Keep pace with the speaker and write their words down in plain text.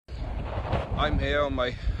I'm here on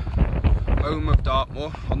my home of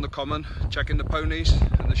Dartmoor on the common, checking the ponies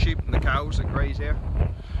and the sheep and the cows that graze here.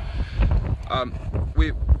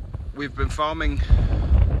 We've been farming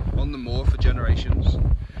on the moor for generations,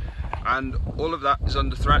 and all of that is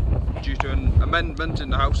under threat due to an amendment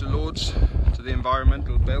in the House of Lords to the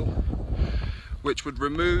Environmental Bill, which would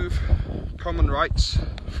remove common rights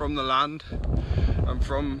from the land and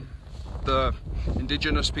from the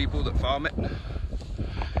indigenous people that farm it,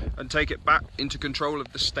 and take it back into control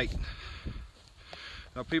of the state.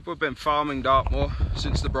 Now, people have been farming Dartmoor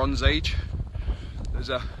since the Bronze Age. There's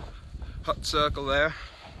a hut circle there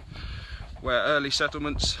where early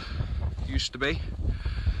settlements used to be,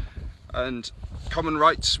 and common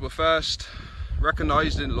rights were first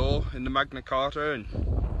recognised in law in the Magna Carta in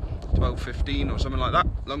 1215 or something like that,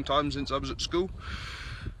 long time since I was at school.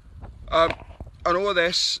 And all of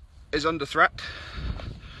this is under threat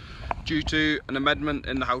due to an amendment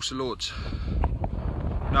in the House of Lords.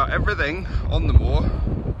 Now, everything on the moor,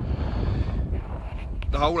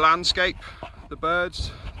 the whole landscape, the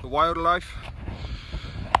birds, the wildlife,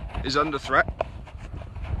 is under threat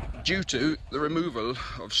due to the removal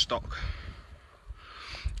of stock.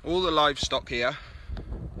 All the livestock here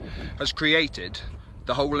has created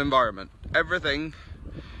the whole environment. Everything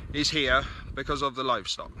is here because of the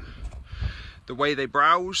livestock. The way they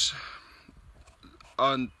browse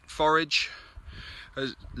and forage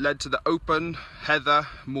has led to the open heather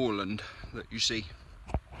moorland that you see.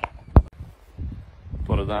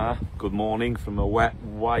 Bore da, good morning from a wet,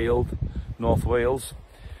 wild North Wales.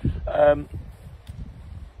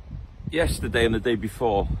 Yesterday and the day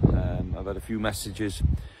before, I've had a few messages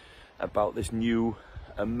about this new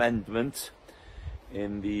amendment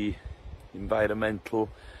in the Environmental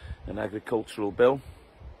and Agricultural Bill,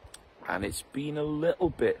 and it's been a little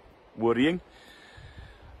bit worrying.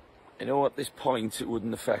 You know, at this point it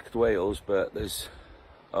wouldn't affect Wales, but there's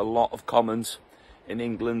a lot of commons in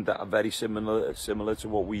England that are very similar to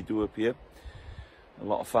what we do up here. A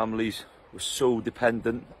lot of families were so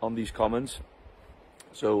dependent on these commons.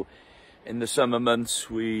 So in the summer months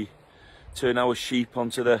we turn our sheep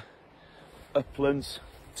onto the uplands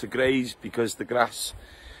to graze because the grass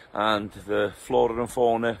and the flora and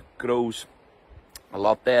fauna grows a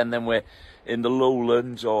lot there, and then we're in the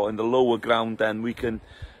lowlands or in the lower ground, then we can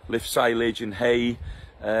lift silage and hay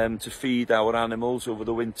to feed our animals over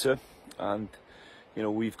the winter. And you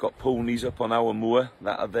know, we've got ponies up on our moor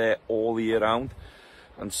that are there all the year round,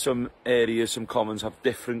 and some areas, some commons have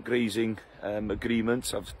different grazing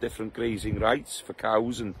agreements, have different grazing rights for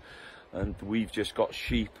cows, and we've just got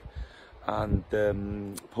sheep and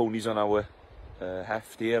ponies on our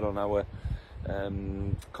heft here on our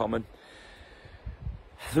common.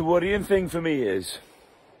 The worrying thing for me is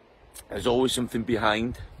there's always something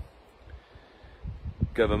behind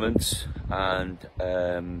governments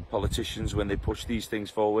and politicians when they push these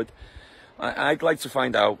things forward. I'd like to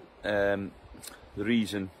find out the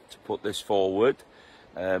reason to put this forward,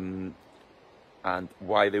 and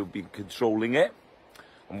why they would be controlling it,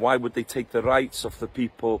 and why would they take the rights of the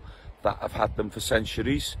people that have had them for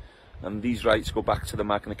centuries. And these rights go back to the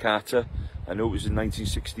Magna Carta. I know it was in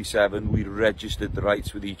 1967 we registered the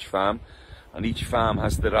rights with each farm, and each farm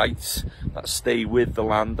has the rights that stay with the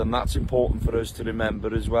land, and that's important for us to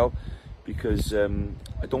remember as well, because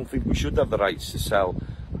I don't think we should have the rights to sell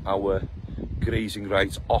our grazing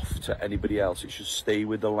rights off to anybody else. It should stay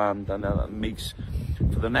with the land, and that makes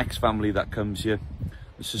for the next family that comes here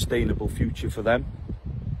a sustainable future for them.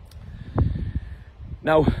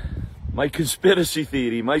 Now, my conspiracy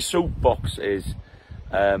theory, my soapbox is,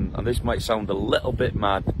 and this might sound a little bit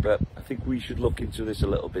mad, but I think we should look into this a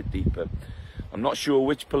little bit deeper. I'm not sure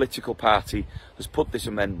which political party has put this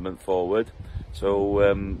amendment forward, so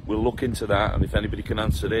we'll look into that, and if anybody can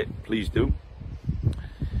answer it, please do.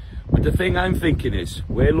 But the thing I'm thinking is,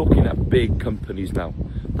 we're looking at big companies now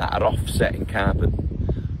that are offsetting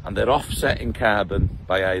carbon, and they're offsetting carbon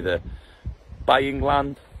by either buying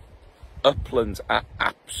land. Uplands are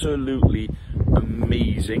absolutely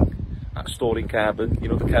amazing at storing carbon. You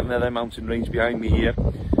know, the Carnarvon mountain range behind me here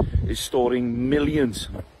is storing millions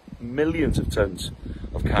of tons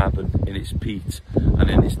of carbon in its peat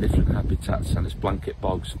and in its different habitats and its blanket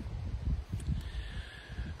bogs.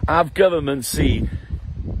 Have governments seen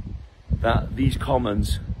that these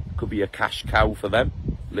commons could be a cash cow for them,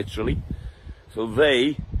 literally? So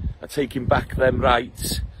they are taking back them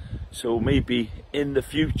rights, so maybe in the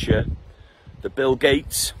future the Bill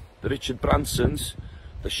Gates, the Richard Bransons,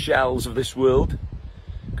 the Shells of this world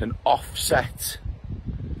can offset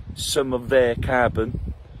some of their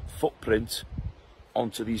carbon footprint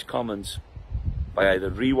onto these commons by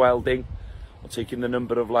either rewilding or taking the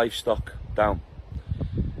number of livestock down.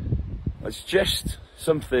 It's just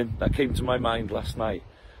something that came to my mind last night,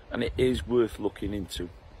 and it is worth looking into,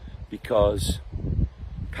 because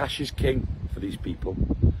cash is king for these people,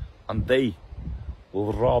 and they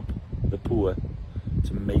will rob the poor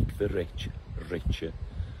to make the rich richer,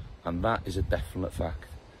 and that is a definite fact.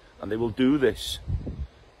 And they will do this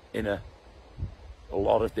in a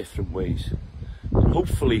lot of different ways, and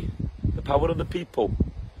hopefully the power of the people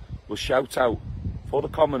will shout out for the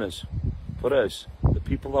commoners, for us, the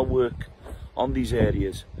people that work on these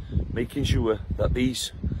areas, making sure that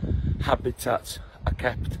these habitats are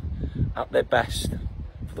kept at their best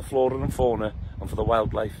for the flora and fauna and for the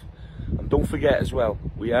wildlife. And don't forget as well,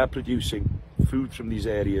 we are producing food from these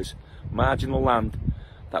areas, marginal land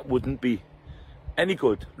that wouldn't be any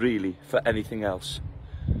good really for anything else.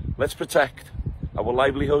 Let's protect our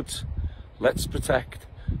livelihoods, let's protect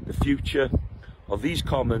the future of these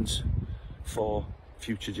commons for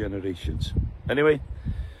future generations. Anyway,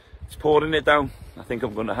 it's pouring it down. I think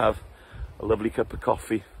I'm going to have a lovely cup of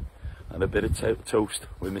coffee and a bit of toast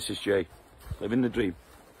with Mrs. J. Living the dream.